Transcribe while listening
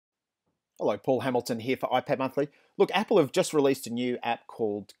Hello, Paul Hamilton here for iPad Monthly. Look, Apple have just released a new app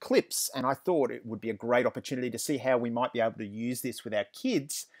called Clips, and I thought it would be a great opportunity to see how we might be able to use this with our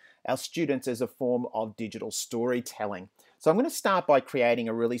kids, our students, as a form of digital storytelling. So I'm going to start by creating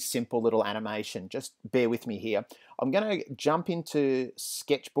a really simple little animation. Just bear with me here. I'm going to jump into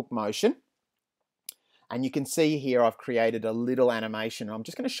Sketchbook Motion, and you can see here I've created a little animation. I'm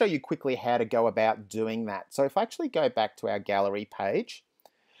just going to show you quickly how to go about doing that. So if I actually go back to our gallery page,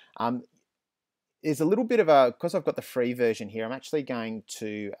 there's a little bit of because I've got the free version here, I'm actually going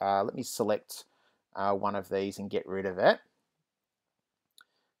to, let me select one of these and get rid of it.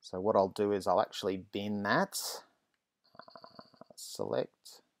 So what I'll do is I'll actually bin that,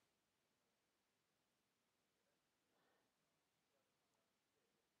 select,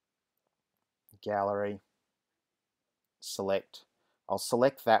 gallery, select. I'll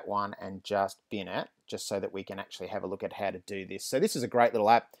select that one and just bin it, just so that we can actually have a look at how to do this. So this is a great little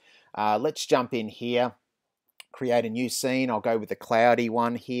app. Let's jump in here, create a new scene. I'll go with the cloudy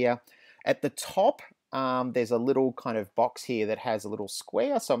one here. At the top, there's a little kind of box here that has a little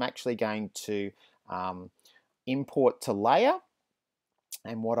square. So I'm actually going to import to layer.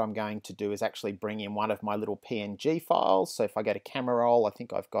 And what I'm going to do is actually bring in one of my little PNG files. So if I go to camera roll, I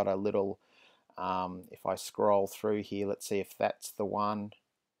think I've got a little, if I scroll through here, let's see if that's the one.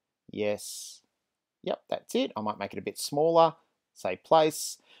 Yes. Yep, that's it. I might make it a bit smaller. Say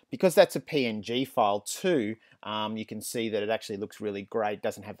place. Because that's a PNG file too, you can see that it actually looks really great. It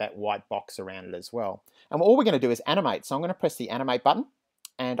doesn't have that white box around it as well. And all we're going to do is animate. So I'm going to press the animate button,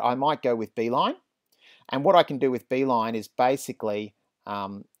 and I might go with Beeline. And what I can do with Beeline is basically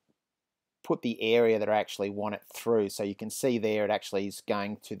put the area that I actually want it through. So you can see there it actually is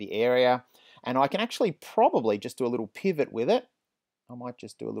going to the area. And I can actually probably just do a little pivot with it. I might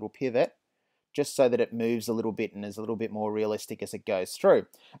just do a little pivot, just so that it moves a little bit and is a little bit more realistic as it goes through.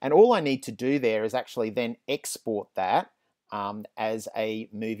 And all I need to do there is actually then export that as a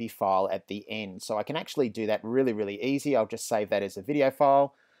movie file at the end. So I can actually do that really, really easy. I'll just save that as a video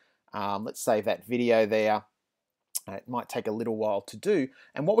file. Let's save that video there. It might take a little while to do.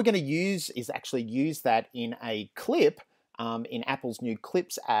 And what we're going to use is actually use that in a clip in Apple's new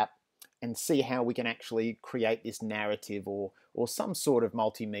Clips app, and see how we can actually create this narrative or some sort of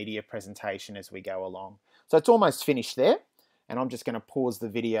multimedia presentation as we go along. So it's almost finished there, and I'm just going to pause the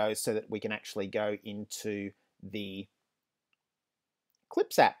video so that we can actually go into the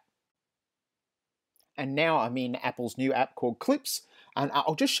Clips app. And now I'm in Apple's new app called Clips, and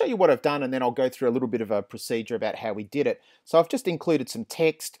I'll just show you what I've done, and then I'll go through a little bit of a procedure about how we did it. So I've just included some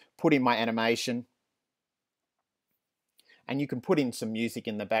text, put in my animation, and you can put in some music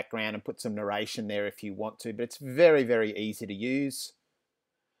in the background and put some narration there if you want to, but it's very, very easy to use.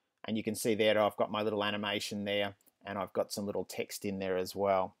 And you can see there I've got my little animation there, and I've got some little text in there as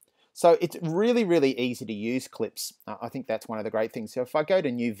well. So it's really, really easy to use Clips. I think that's one of the great things. So if I go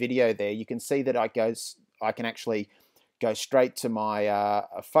to new video there, you can see that I can actually go straight to my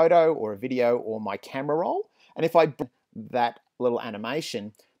a photo or a video or my camera roll. And if I bring that little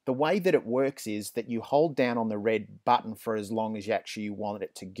animation, the way that it works is that you hold down on the red button for as long as you actually want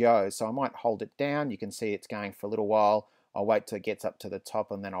it to go. So I might hold it down. You can see it's going for a little while. I'll wait till it gets up to the top,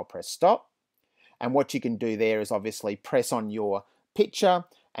 and then I'll press stop. And what you can do there is obviously press on your picture,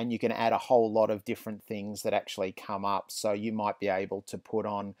 and you can add a whole lot of different things that actually come up. So you might be able to put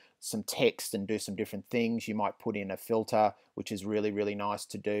on some text and do some different things. You might put in a filter, which is really, really nice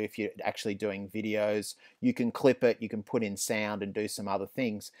to do if you're actually doing videos. You can clip it, you can put in sound and do some other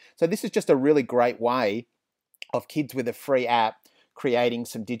things. So this is just a really great way of kids with a free app creating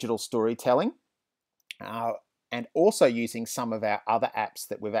some digital storytelling, and also using some of our other apps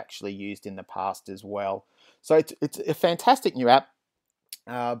that we've actually used in the past as well. So it's a fantastic new app.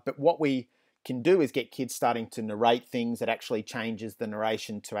 But what we can do is get kids starting to narrate things. That actually changes the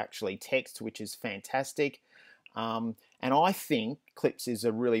narration to actually text, which is fantastic. And I think Clips is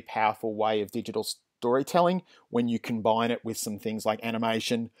a really powerful way of digital storytelling when you combine it with some things like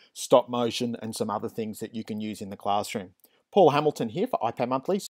animation, stop motion, and some other things that you can use in the classroom. Paul Hamilton here for iPad Monthly.